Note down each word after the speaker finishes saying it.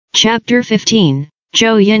Chapter 15,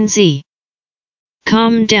 Zhou Yanzi.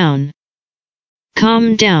 Calm down.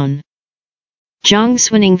 Calm down. Zhang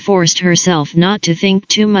Xuning forced herself not to think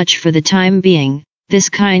too much for the time being. This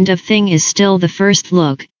kind of thing is still the first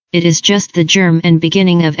look, it is just the germ and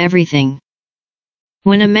beginning of everything.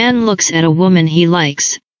 When a man looks at a woman he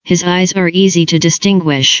likes, his eyes are easy to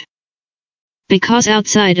distinguish. Because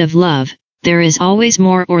outside of love, there is always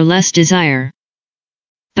more or less desire.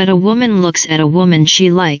 But a woman looks at a woman she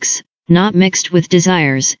likes, not mixed with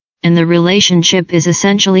desires, and the relationship is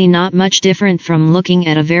essentially not much different from looking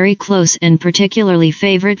at a very close and particularly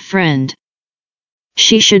favorite friend.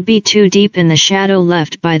 She should be too deep in the shadow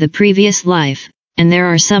left by the previous life, and there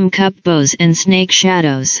are some cup bows and snake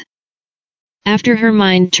shadows. After her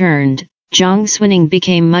mind turned, Zhang Xuning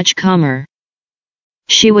became much calmer.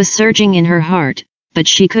 She was surging in her heart, but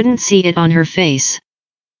she couldn't see it on her face.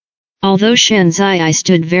 Although Shen Zai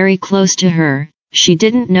stood very close to her, she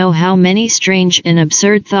didn't know how many strange and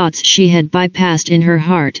absurd thoughts she had bypassed in her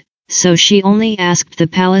heart, so she only asked the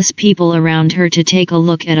palace people around her to take a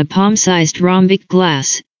look at a palm-sized rhombic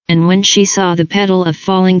glass, and when she saw the petal of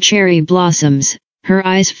falling cherry blossoms, her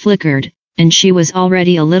eyes flickered, and she was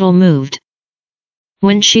already a little moved.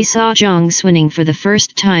 When she saw Zhang Xuning for the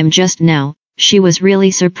first time just now, she was really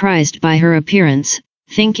surprised by her appearance,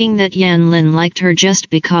 thinking that Yan Lin liked her just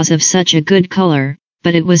because of such a good color,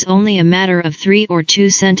 but it was only a matter of 3 or 2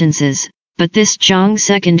 sentences, but this Zhang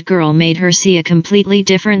second girl made her see a completely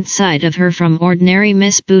different side of her from ordinary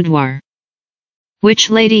Miss Boudoir. Which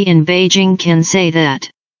lady in Beijing can say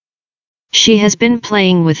that? She has been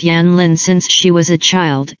playing with Yan Lin since she was a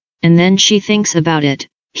child, and then she thinks about it.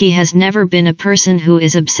 He has never been a person who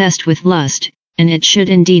is obsessed with lust, and it should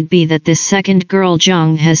indeed be that this second girl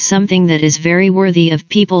Zhang has something that is very worthy of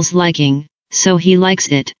people's liking, so he likes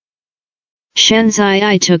it. Shen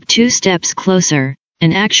Zai took 2 steps closer,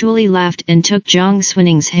 and actually laughed and took Zhang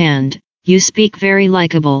Xuning's hand. You speak very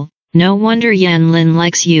likable, no wonder Yan Lin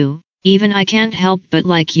likes you, even I can't help but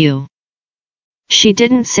like you. She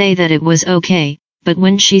didn't say that it was okay, but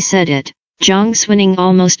when she said it, Zhang Xuning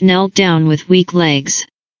almost knelt down with weak legs.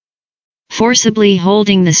 Forcibly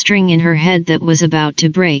holding the string in her head that was about to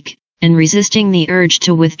break, and resisting the urge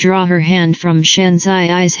to withdraw her hand from Shen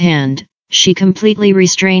Zai's hand, she completely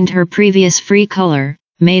restrained her previous free color,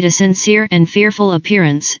 made a sincere and fearful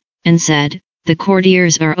appearance, and said, "The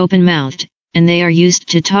courtiers are open-mouthed, and they are used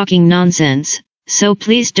to talking nonsense, so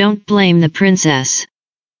please don't blame the princess."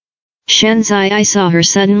 Shen Zai saw her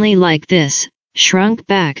suddenly like this, shrunk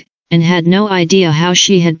back, and had no idea how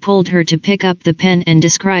she had pulled her to pick up the pen and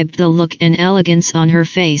described the look and elegance on her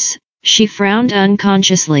face. She frowned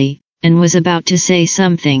unconsciously, and was about to say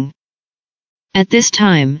something. At this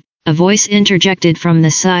time, a voice interjected from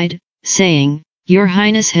the side, saying, "Your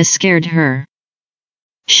Highness has scared her."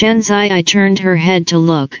 Shen Zai turned her head to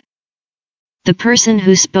look. The person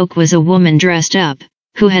who spoke was a woman dressed up,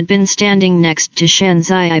 who had been standing next to Shen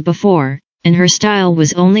Zai before, and her style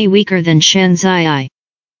was only weaker than Shen Zai.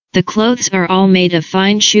 The clothes are all made of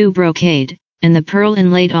fine shoe brocade, and the pearl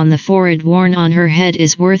inlaid on the forehead worn on her head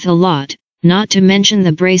is worth a lot, not to mention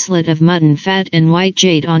the bracelet of mutton fat and white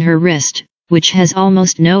jade on her wrist, which has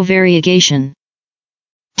almost no variegation.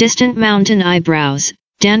 Distant mountain eyebrows,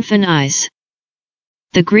 Danfan eyes.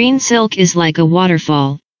 The green silk is like a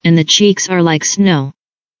waterfall, and the cheeks are like snow.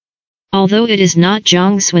 Although it is not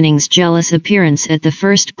Zhang Xuning's jealous appearance at the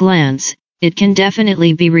first glance, it can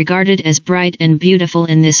definitely be regarded as bright and beautiful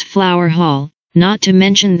in this flower hall, not to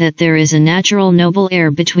mention that there is a natural noble air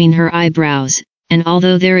between her eyebrows, and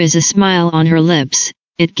although there is a smile on her lips,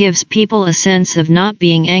 it gives people a sense of not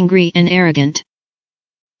being angry and arrogant.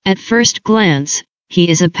 At first glance, he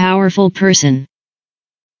is a powerful person.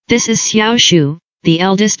 This is Xiao Shu, the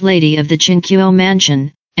eldest lady of the Qinqiu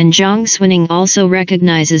mansion, and Zhang Xuning also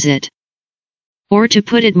recognizes it. Or to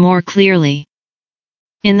put it more clearly,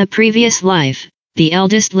 in the previous life, the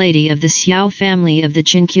eldest lady of the Xiao family of the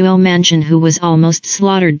Qinqiu mansion who was almost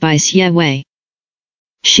slaughtered by Xie Wei.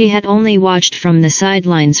 She had only watched from the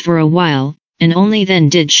sidelines for a while, and only then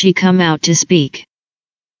did she come out to speak.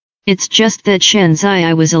 It's just that Shen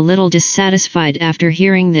Zai was a little dissatisfied after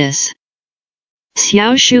hearing this.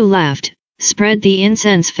 Xiao Shu laughed, spread the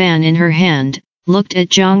incense fan in her hand, looked at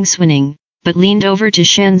Zhang Xuning, but leaned over to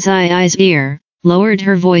Shen Zai's ear, lowered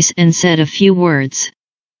her voice and said a few words.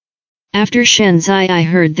 After Shen Zai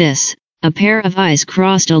heard this, a pair of eyes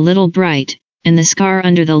crossed a little bright, and the scar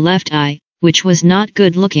under the left eye, which was not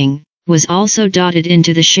good looking, was also dotted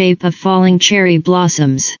into the shape of falling cherry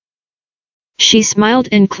blossoms. She smiled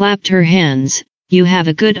and clapped her hands. "You have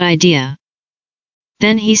a good idea."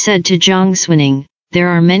 Then he said to Zhang Xuning, "There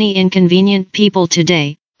are many inconvenient people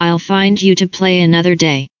today, I'll find you to play another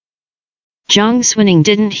day. Zhang Xuning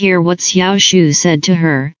didn't hear what Xiao Shu said to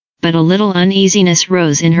her, but a little uneasiness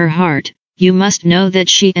rose in her heart. You must know that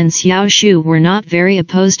she and Xiao Shu were not very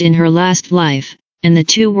opposed in her last life, and the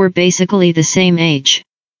two were basically the same age.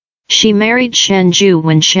 She married Shen Ju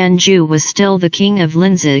when Shen Ju was still the king of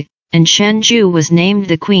Linzi, and Shen Ju was named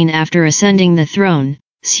the queen after ascending the throne.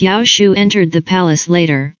 Xiao Shu entered the palace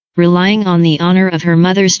later, relying on the honor of her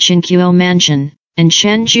mother's Qinquo mansion, and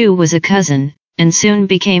Shen Ju was a cousin, and soon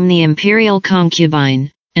became the imperial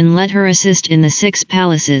concubine, and let her assist in the 6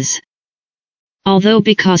 palaces. Although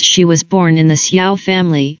because she was born in the Xiao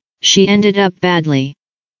family, she ended up badly.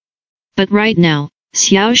 But right now,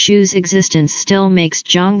 Xiao Shu's existence still makes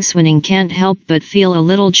Zhang Xuning can't help but feel a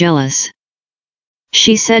little jealous.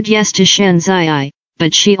 She said yes to Shen Zai,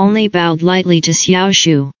 but she only bowed lightly to Xiao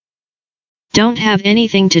Shu. Don't have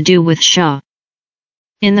anything to do with Sha.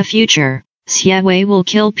 In the future, Xiaowei will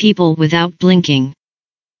kill people without blinking.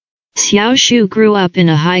 Xiao Shu grew up in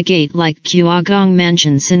a high-gate-like Guogong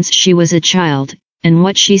mansion since she was a child, and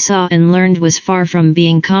what she saw and learned was far from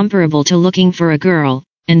being comparable to looking for a girl,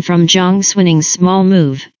 and from Zhang Xuning's small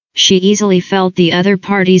move, she easily felt the other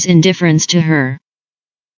party's indifference to her.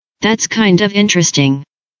 That's kind of interesting.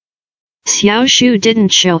 Xiao Shu didn't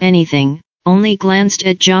show anything, only glanced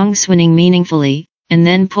at Zhang Xuning meaningfully, and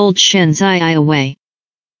then pulled Shen Zai away.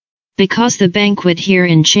 Because the banquet here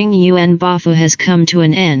in Qingyuan Bafu has come to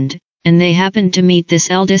an end, and they happened to meet this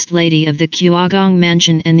eldest lady of the Guogong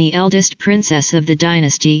mansion and the eldest princess of the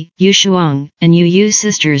dynasty, Yu Shuang, and Yu Yu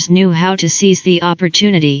sisters knew how to seize the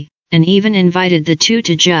opportunity, and even invited the two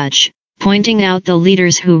to judge, pointing out the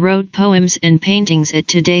leaders who wrote poems and paintings at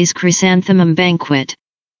today's chrysanthemum banquet.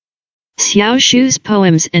 Xiao Shu's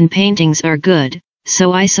poems and paintings are good,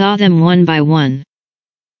 so I saw them one by one.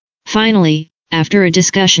 Finally, after a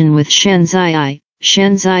discussion with Shen Zai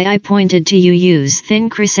pointed to Yu Yu's thin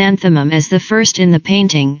chrysanthemum as the first in the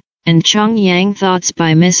painting, and Chong Yang thoughts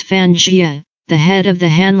by Miss Fan Jia, the head of the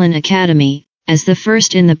Hanlin Academy, as the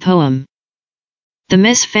first in the poem. The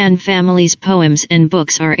Miss Fan family's poems and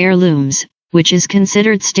books are heirlooms, which is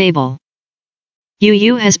considered stable. Yu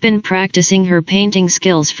Yu has been practicing her painting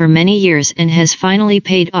skills for many years and has finally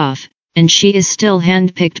paid off, and she is still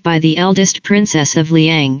handpicked by the eldest princess of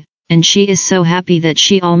Liang, and she is so happy that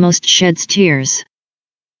she almost sheds tears.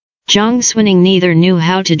 Zhang Xuning neither knew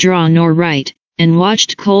how to draw nor write, and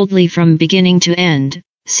watched coldly from beginning to end,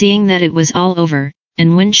 seeing that it was all over,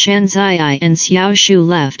 and when Shen Zai and Xiao Shu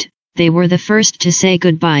left, they were the first to say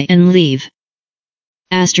goodbye and leave.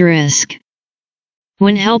 Asterisk.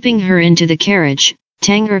 When helping her into the carriage,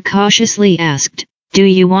 Tanger cautiously asked, "Do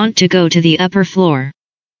you want to go to the upper floor?"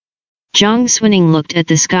 Zhang Xuning looked at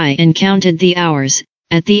the sky and counted the hours.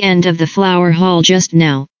 At the end of the flower hall just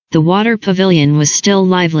now, the water pavilion was still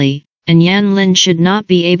lively, and Yan Lin should not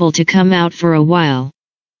be able to come out for a while.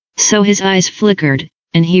 So his eyes flickered,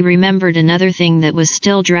 and he remembered another thing that was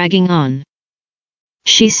still dragging on.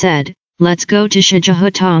 She said, "Let's go to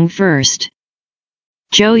Shijahutong first."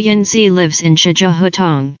 Zhou Yinzi lives in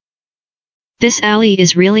Shijahutong. This alley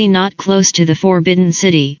is really not close to the Forbidden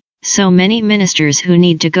City, so many ministers who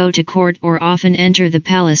need to go to court or often enter the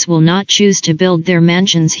palace will not choose to build their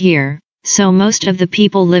mansions here, so most of the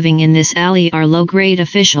people living in this alley are low-grade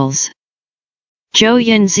officials. Zhou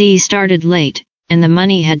Yinzi started late, and the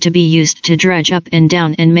money had to be used to dredge up and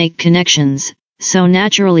down and make connections, so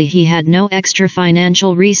naturally he had no extra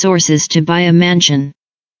financial resources to buy a mansion.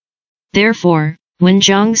 Therefore, when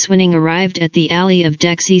Zhang Xuning arrived at the alley of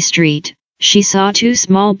Dexy Street, she saw 2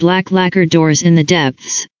 small black lacquer doors in the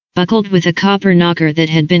depths, buckled with a copper knocker that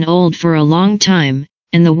had been old for a long time,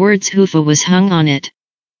 and the words Hufa was hung on it.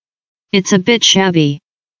 "It's a bit shabby."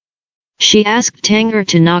 She asked Tanger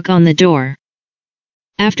to knock on the door.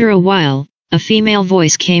 After a while, a female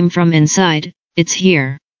voice came from inside, "It's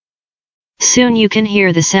here." Soon you can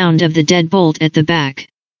hear the sound of the deadbolt at the back.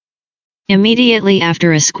 Immediately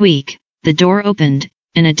after a squeak, the door opened,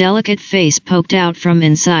 and a delicate face poked out from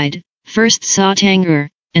inside, first saw Tanger,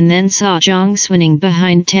 and then saw Zhang Xuning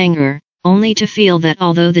behind Tanger, only to feel that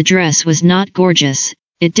although the dress was not gorgeous,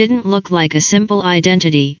 it didn't look like a simple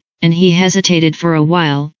identity, and he hesitated for a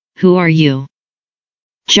while. "Who are you?"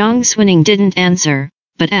 Zhang Xuning didn't answer,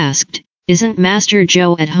 but asked, "Isn't Master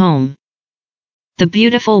Zhou at home?" The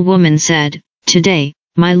beautiful woman said, "Today,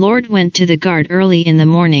 my lord went to the guard early in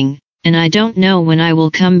the morning, and I don't know when I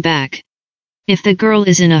will come back. If the girl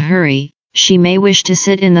is in a hurry, she may wish to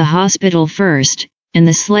sit in the hospital first, and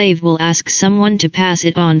the slave will ask someone to pass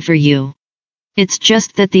it on for you. It's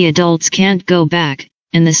just that the adults can't go back,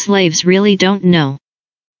 and the slaves really don't know."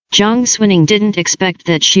 Zhang Xuning didn't expect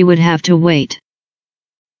that she would have to wait.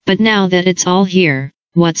 But now that it's all here,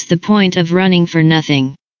 what's the point of running for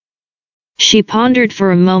nothing? She pondered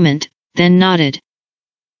for a moment, then nodded.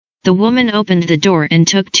 The woman opened the door and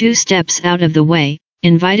took 2 steps out of the way,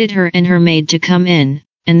 invited her and her maid to come in,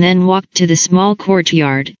 and then walked to the small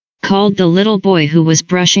courtyard, called the little boy who was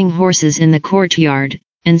brushing horses in the courtyard,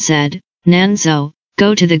 and said, "Nanzo,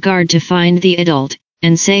 go to the guard to find the adult,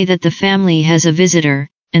 and say that the family has a visitor,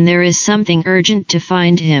 and there is something urgent to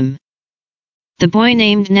find him." The boy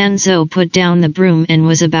named Nanzo put down the broom and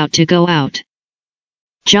was about to go out.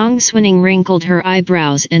 Zhang Xuning wrinkled her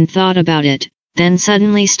eyebrows and thought about it, then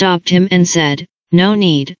suddenly stopped him and said, "No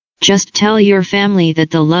need, just tell your family that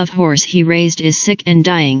the love horse he raised is sick and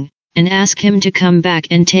dying, and ask him to come back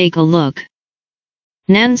and take a look."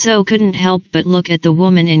 Nanzo couldn't help but look at the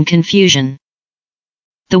woman in confusion.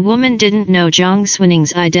 The woman didn't know Zhang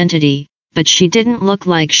Xunning's identity, but she didn't look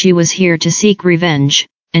like she was here to seek revenge,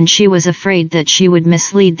 and she was afraid that she would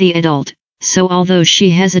mislead the adult, so although she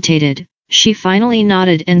hesitated, she finally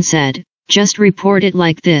nodded and said, "Just report it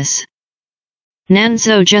like this."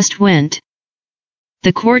 Nanzo just went.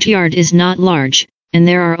 The courtyard is not large, and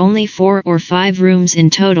there are only 4 or 5 rooms in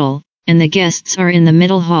total, and the guests are in the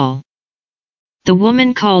middle hall. The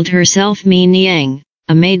woman called herself Mi Niang,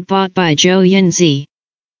 a maid bought by Zhou Yunzi.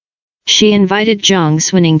 She invited Zhang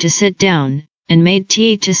Xuning to sit down, and made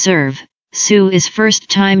tea to serve. Su is first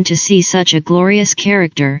time to see such a glorious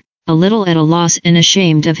character, a little at a loss and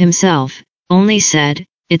ashamed of himself, only said,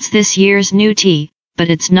 "It's this year's new tea, but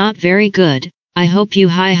it's not very good, I hope you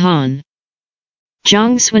hi han."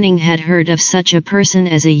 Zhang Xuning had heard of such a person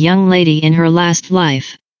as a young lady in her last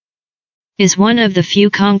life. Is one of the few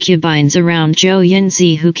concubines around Zhou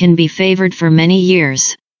Yunzi who can be favored for many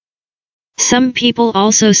years. Some people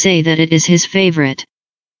also say that it is his favorite.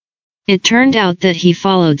 It turned out that he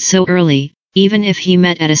followed so early, even if he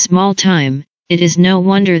met at a small time, it is no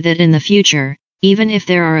wonder that in the future, even if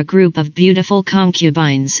there are a group of beautiful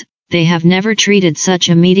concubines, they have never treated such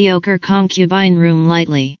a mediocre concubine room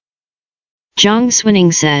lightly. Zhang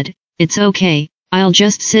Xuning said, "It's okay, I'll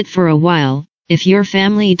just sit for a while, if your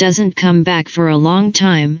family doesn't come back for a long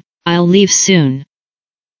time, I'll leave soon."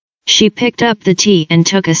 She picked up the tea and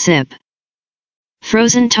took a sip.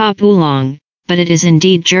 Frozen top oolong, but it is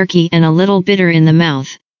indeed jerky and a little bitter in the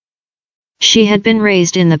mouth. She had been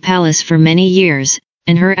raised in the palace for many years,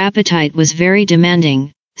 and her appetite was very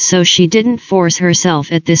demanding, so she didn't force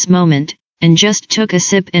herself at this moment, and just took a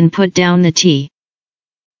sip and put down the tea.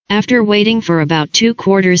 After waiting for about 2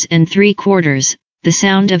 quarters and 3 quarters, the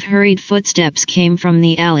sound of hurried footsteps came from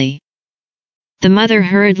the alley. The mother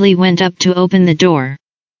hurriedly went up to open the door.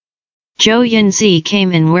 Zhou Yunzi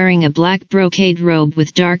came in wearing a black brocade robe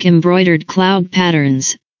with dark embroidered cloud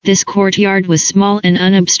patterns. This courtyard was small and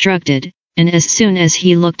unobstructed, and as soon as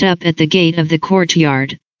he looked up at the gate of the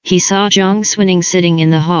courtyard, he saw Zhang Xuning sitting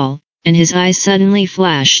in the hall, and his eyes suddenly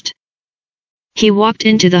flashed. He walked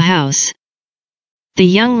into the house.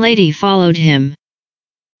 The young lady followed him.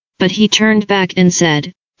 But he turned back and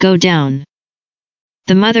said, "Go down."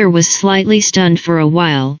 The mother was slightly stunned for a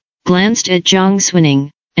while, glanced at Zhang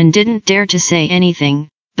Xuning, and didn't dare to say anything,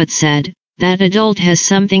 but said, "That adult has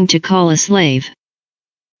something to call a slave."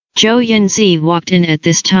 Zhou Yunzi walked in at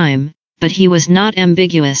this time, but he was not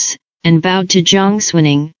ambiguous, and bowed to Zhang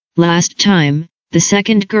Xuning. Last time, the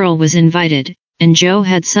second girl was invited, and Zhou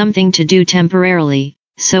had something to do temporarily,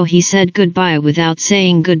 so he said goodbye without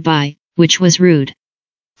saying goodbye, which was rude.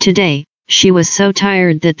 Today, she was so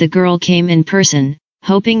tired that the girl came in person,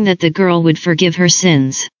 hoping that the girl would forgive her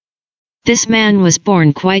sins. This man was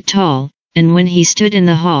born quite tall, and when he stood in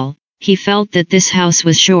the hall, he felt that this house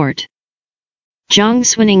was short. Zhang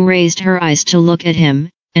Xuning raised her eyes to look at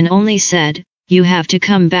him, and only said, "You have to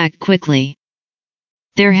come back quickly."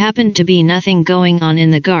 There happened to be nothing going on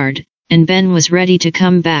in the guard, and Ben was ready to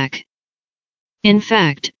come back. In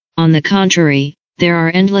fact, on the contrary, there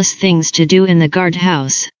are endless things to do in the guard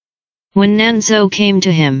house. When Nanzo came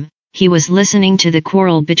to him, he was listening to the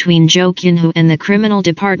quarrel between Zhou Qinhu and the criminal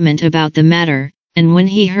department about the matter, and when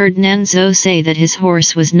he heard Nanzo say that his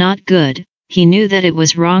horse was not good, he knew that it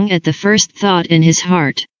was wrong at the first thought in his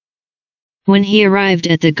heart. When he arrived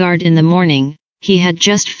at the guard in the morning, he had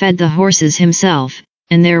just fed the horses himself,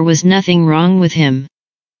 and there was nothing wrong with him.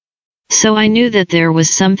 So I knew that there was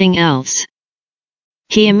something else.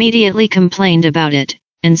 He immediately complained about it,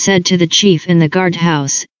 and said to the chief in the guard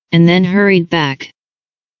house, and then hurried back.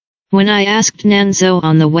 When I asked Nanzo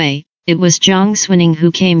on the way, it was Zhang Xuning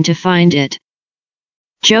who came to find it.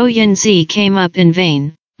 Zhou Yunzi came up in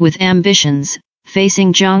vain, with ambitions,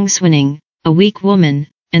 facing Zhang Xuning, a weak woman,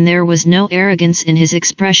 and there was no arrogance in his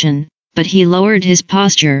expression, but he lowered his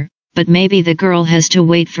posture, but maybe the girl has to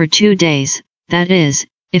wait for 2 days, that is,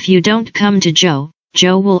 if you don't come to Joe,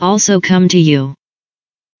 Joe will also come to you.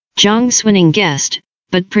 Zhang Suining guessed,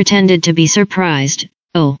 but pretended to be surprised.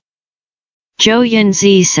 Oh. Zhou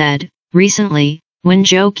Yunzi said, recently, when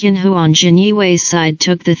Zhou Qinhu on Jin Yiwei's side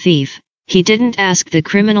took the thief, he didn't ask the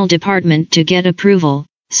criminal department to get approval,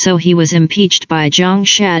 so he was impeached by Zhang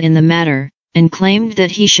Shat in the matter, and claimed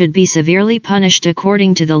that he should be severely punished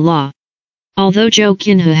according to the law. Although Zhou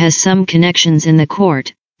Qinhu has some connections in the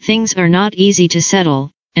court, things are not easy to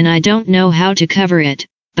settle, and I don't know how to cover it,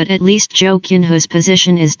 but at least Zhou Qinhu's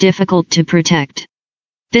position is difficult to protect.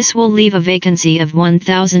 This will leave a vacancy of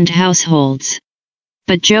 1,000 households.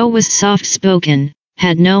 But Zhou was soft-spoken,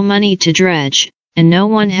 had no money to dredge, and no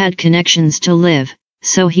one had connections to live,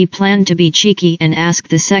 so he planned to be cheeky and ask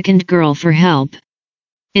the second girl for help.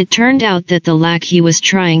 It turned out that the lack he was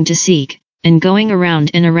trying to seek, and going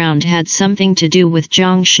around and around had something to do with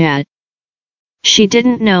Zhang Shat. She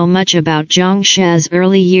didn't know much about Zhang Shat's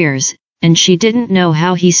early years, and she didn't know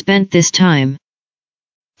how he spent this time.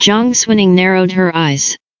 Zhang Suining narrowed her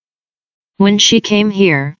eyes. When she came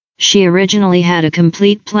here, she originally had a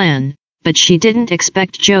complete plan, but she didn't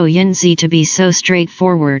expect Zhou Yunzi to be so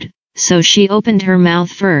straightforward, so she opened her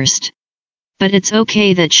mouth first. But it's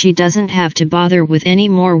okay that she doesn't have to bother with any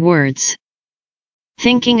more words.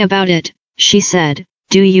 Thinking about it, she said,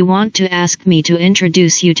 "Do you want to ask me to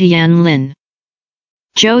introduce you to Yan Lin?"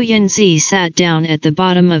 Zhou Yunzi sat down at the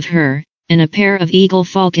bottom of her, and a pair of eagle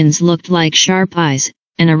falcons looked like sharp eyes,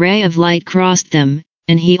 an array of light crossed them,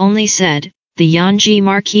 and he only said, "The Yanji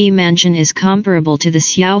Marquis mansion is comparable to the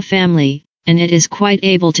Xiao family, and it is quite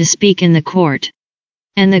able to speak in the court.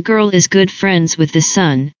 And the girl is good friends with the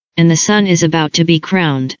son, and the son is about to be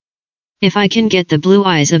crowned. If I can get the blue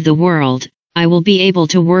eyes of the world, I will be able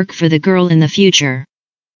to work for the girl in the future."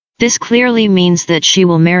 This clearly means that she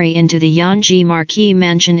will marry into the Yanji Marquis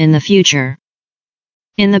mansion in the future.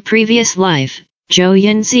 In the previous life, Zhou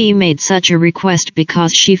Yunzi made such a request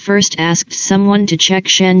because she first asked someone to check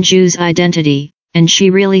Shen Zhu's identity, and she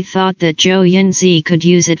really thought that Zhou Yunzi could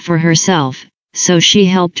use it for herself, so she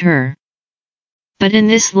helped her. But in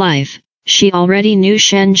this life, she already knew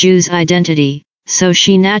Shen Zhu's identity, so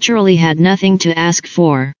she naturally had nothing to ask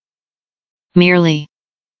for. Merely.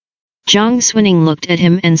 Zhang Suining looked at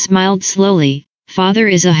him and smiled slowly. Father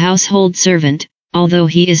is a household servant, although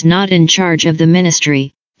he is not in charge of the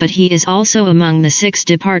ministry, but he is also among the 6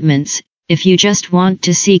 departments. If you just want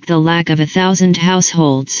to seek the lack of 1,000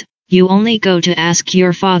 households, you only go to ask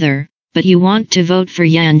your father, but you want to vote for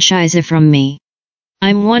Yan Shiza from me.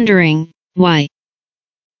 I'm wondering, why?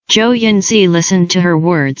 Zhou Yunzi listened to her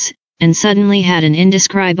words, and suddenly had an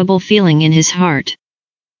indescribable feeling in his heart.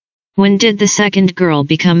 When did the second girl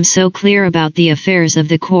become so clear about the affairs of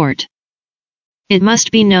the court? It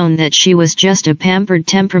must be known that she was just a pampered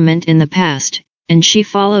temperament in the past, and she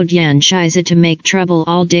followed Yan Shiza to make trouble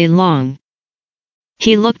all day long.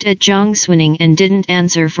 He looked at Zhang Suining and didn't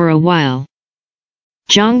answer for a while.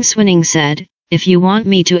 Zhang Suining said, "If you want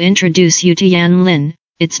me to introduce you to Yan Lin,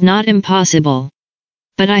 it's not impossible.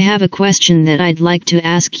 But I have a question that I'd like to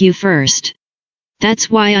ask you first. That's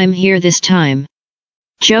why I'm here this time."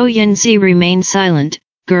 Zhou Yunzi remained silent.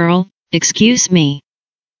 "Girl, excuse me."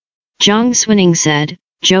 Zhang Suining said,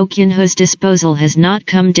 "Zhou Qinhu's disposal has not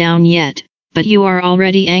come down yet, but you are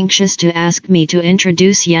already anxious to ask me to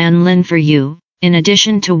introduce Yan Lin for you. In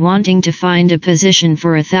addition to wanting to find a position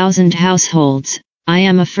for 1,000 households, I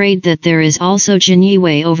am afraid that there is also Jin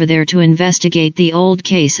Yiwei over there to investigate the old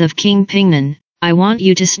case of King Pingnan. I want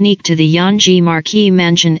you to sneak to the Yanji Marquis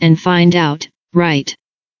mansion and find out, right?"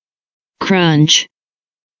 Crunch.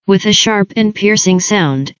 With a sharp and piercing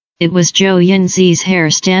sound, it was Zhou Yunzi's hair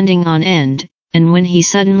standing on end, and when he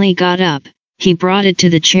suddenly got up, he brought it to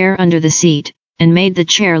the chair under the seat, and made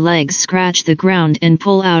the chair legs scratch the ground and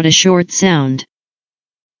pull out a short sound.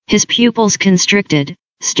 His pupils constricted,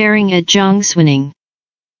 staring at Zhang Suining.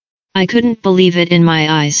 I couldn't believe it in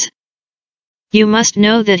my eyes. You must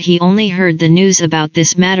know that he only heard the news about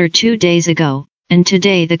this matter 2 days ago, and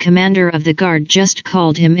today the commander of the guard just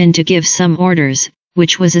called him in to give some orders,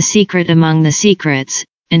 which was a secret among the secrets,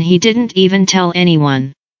 and he didn't even tell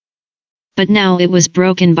anyone. But now it was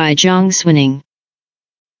broken by Zhang Suining.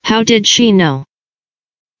 How did she know?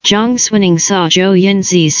 Zhang Suining saw Zhou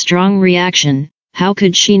Yunzi's strong reaction. How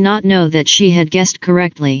could she not know that she had guessed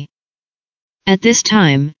correctly? At this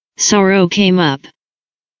time, sorrow came up.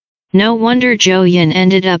 No wonder Zhou Yun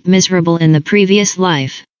ended up miserable in the previous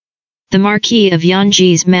life. The Marquis of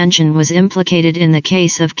Yanji's mansion was implicated in the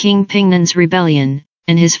case of King Pingnan's rebellion,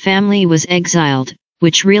 and his family was exiled,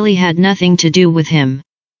 which really had nothing to do with him.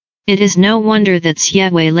 It is no wonder that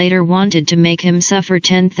Xiewei later wanted to make him suffer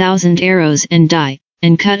 10,000 arrows and die,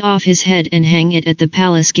 and cut off his head and hang it at the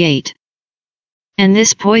palace gate. And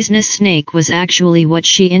this poisonous snake was actually what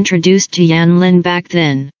she introduced to Yan Lin back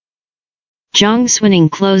then. Zhang Xuning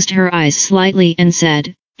closed her eyes slightly and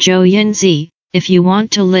said, "Zhou Yunzi, if you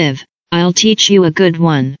want to live, I'll teach you a good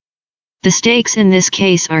one. The stakes in this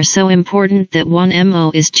case are so important that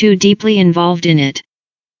 1mo is too deeply involved in it.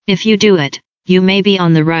 If you do it, you may be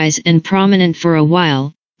on the rise and prominent for a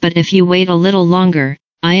while, but if you wait a little longer,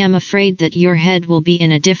 I am afraid that your head will be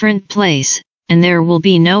in a different place, and there will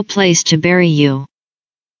be no place to bury you."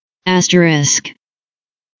 Asterisk.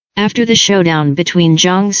 After the showdown between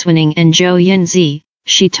Zhang Xuning and Zhou Yunzi,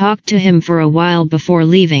 she talked to him for a while before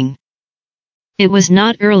leaving. It was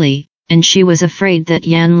not early, and she was afraid that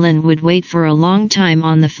Yan Lin would wait for a long time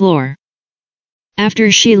on the floor.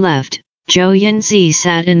 After she left, Zhou Yunzi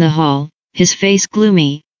sat in the hall, his face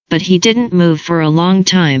gloomy, but he didn't move for a long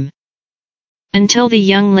time. Until the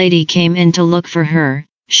young lady came in to look for her,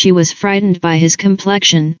 she was frightened by his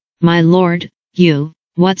complexion. "My lord,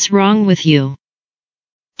 what's wrong with you?"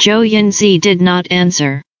 Zhou Yunzi did not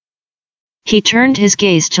answer. He turned his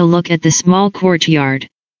gaze to look at the small courtyard.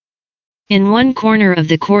 In one corner of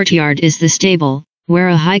the courtyard is the stable, where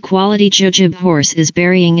a high-quality jujube horse is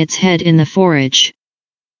burying its head in the forage.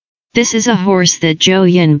 This is a horse that Zhou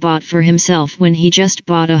Yun bought for himself when he just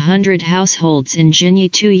bought 100 households in Jinyi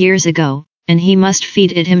 2 years ago, and he must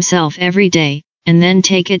feed it himself every day, and then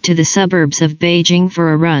take it to the suburbs of Beijing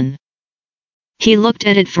for a run. He looked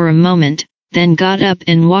at it for a moment, then got up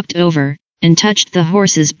and walked over, and touched the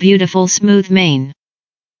horse's beautiful smooth mane.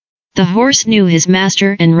 The horse knew his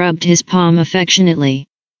master and rubbed his palm affectionately.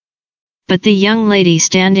 But the young lady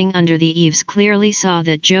standing under the eaves clearly saw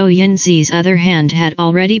that Zhou Yunzi's other hand had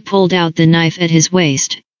already pulled out the knife at his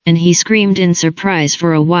waist, and he screamed in surprise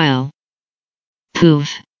for a while. Poof!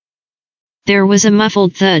 There was a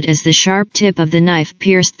muffled thud as the sharp tip of the knife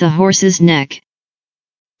pierced the horse's neck.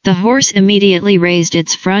 The horse immediately raised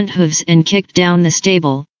its front hooves and kicked down the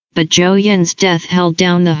stable, but Zhou Yun's death held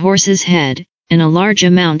down the horse's head, and a large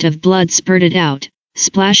amount of blood spurted out,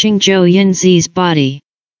 splashing Zhou Yunzi's body.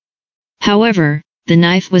 However, the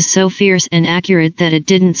knife was so fierce and accurate that it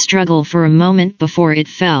didn't struggle for a moment before it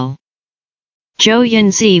fell. Zhou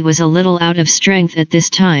Yunzi was a little out of strength at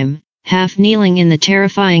this time, half kneeling in the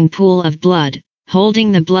terrifying pool of blood,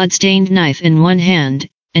 holding the blood-stained knife in one hand,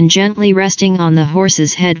 and gently resting on the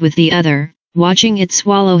horse's head with the other, watching it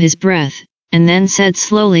swallow his breath, and then said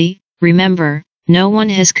slowly, "Remember, no one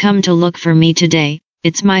has come to look for me today,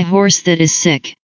 it's my horse that is sick."